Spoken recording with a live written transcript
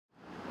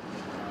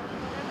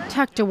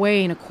Tucked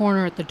away in a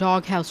corner at the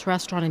Doghouse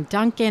restaurant in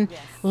Duncan,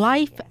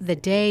 life, the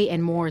day,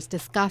 and more is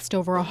discussed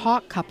over a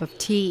hot cup of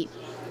tea.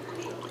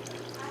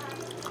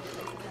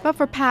 But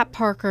for Pat,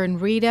 Parker, and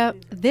Rita,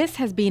 this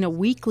has been a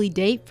weekly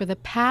date for the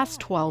past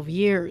 12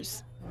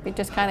 years. We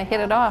just kind of hit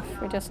it off.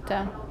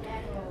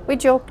 We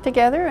joke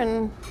together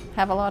and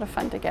have a lot of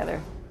fun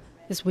together.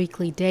 This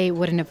weekly date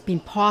wouldn't have been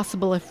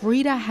possible if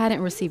Rita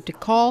hadn't received a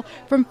call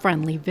from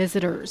friendly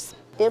visitors.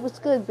 It was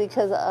good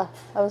because I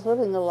was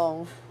living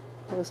alone.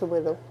 I was a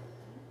widow.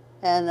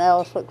 And I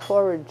always looked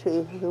forward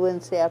to the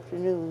Wednesday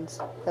afternoons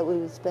that we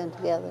would spend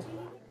together.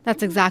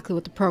 That's exactly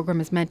what the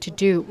program is meant to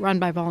do. Run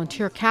by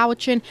volunteer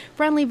Cowichan,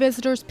 Friendly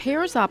Visitors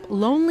pairs up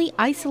lonely,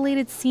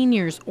 isolated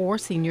seniors or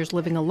seniors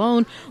living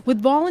alone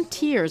with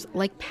volunteers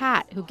like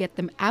Pat who get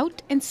them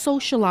out and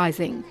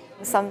socializing.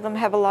 Some of them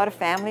have a lot of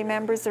family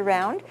members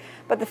around,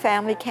 but the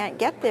family can't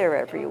get there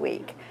every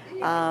week.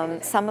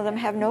 Some of them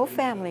have no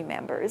family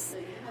members.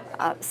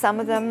 Some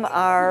of them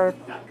are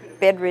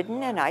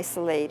bedridden and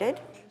isolated.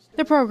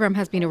 The program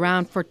has been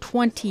around for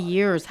 20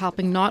 years,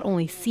 helping not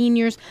only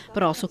seniors,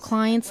 but also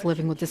clients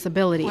living with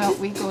disabilities. Well,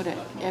 we've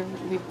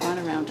gone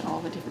around to all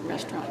the different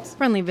restaurants.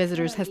 Friendly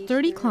Visitors has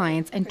 30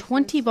 clients and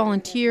 20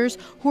 volunteers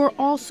who are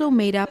also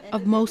made up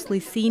of mostly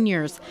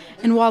seniors.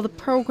 And while the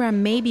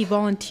program may be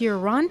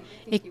volunteer-run,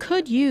 it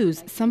could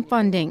use some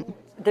funding.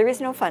 There is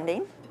no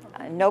funding.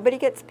 Nobody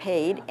gets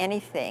paid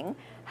anything.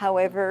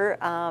 However,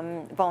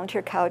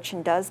 Volunteer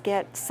Cowichan does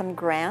get some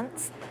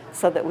grants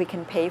so that we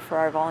can pay for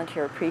our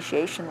volunteer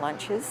appreciation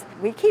lunches.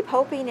 We keep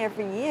hoping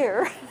every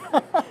year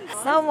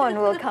someone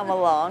will come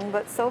along,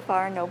 but so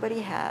far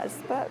nobody has.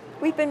 But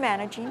we've been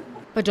managing.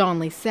 But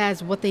Donnelly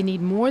says what they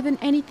need more than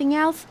anything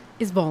else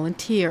is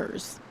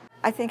volunteers.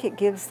 I think it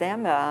gives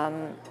them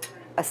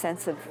a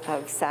sense of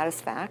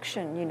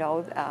satisfaction. You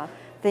know,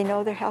 they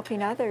know they're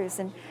helping others,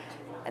 and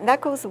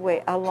that goes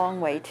a long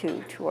way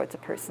towards a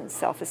person's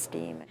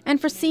self-esteem. And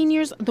for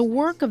seniors, the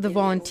work of the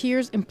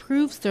volunteers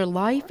improves their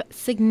life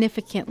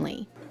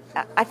significantly.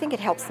 I think it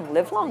helps them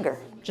live longer.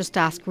 Just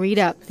ask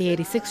Rita. The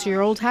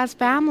 86-year-old has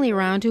family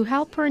around who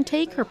help her and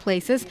take her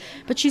places,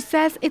 but she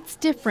says it's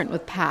different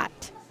with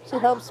Pat. She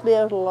helps me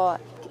out a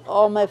lot.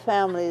 All my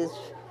family is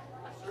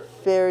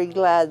very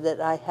glad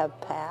that I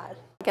have Pat.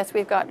 I guess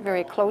we've got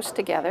very close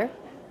together,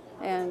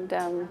 and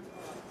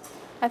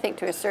I think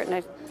to a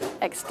certain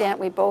extent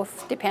we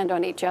both depend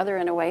on each other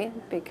in a way,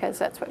 because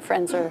that's what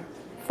friends are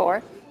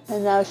for.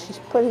 And now she's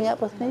putting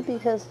up with me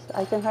because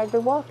I can hardly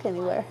walk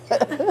anywhere.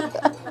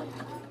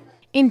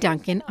 In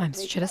Duncan, I'm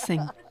Sucheta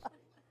Singh.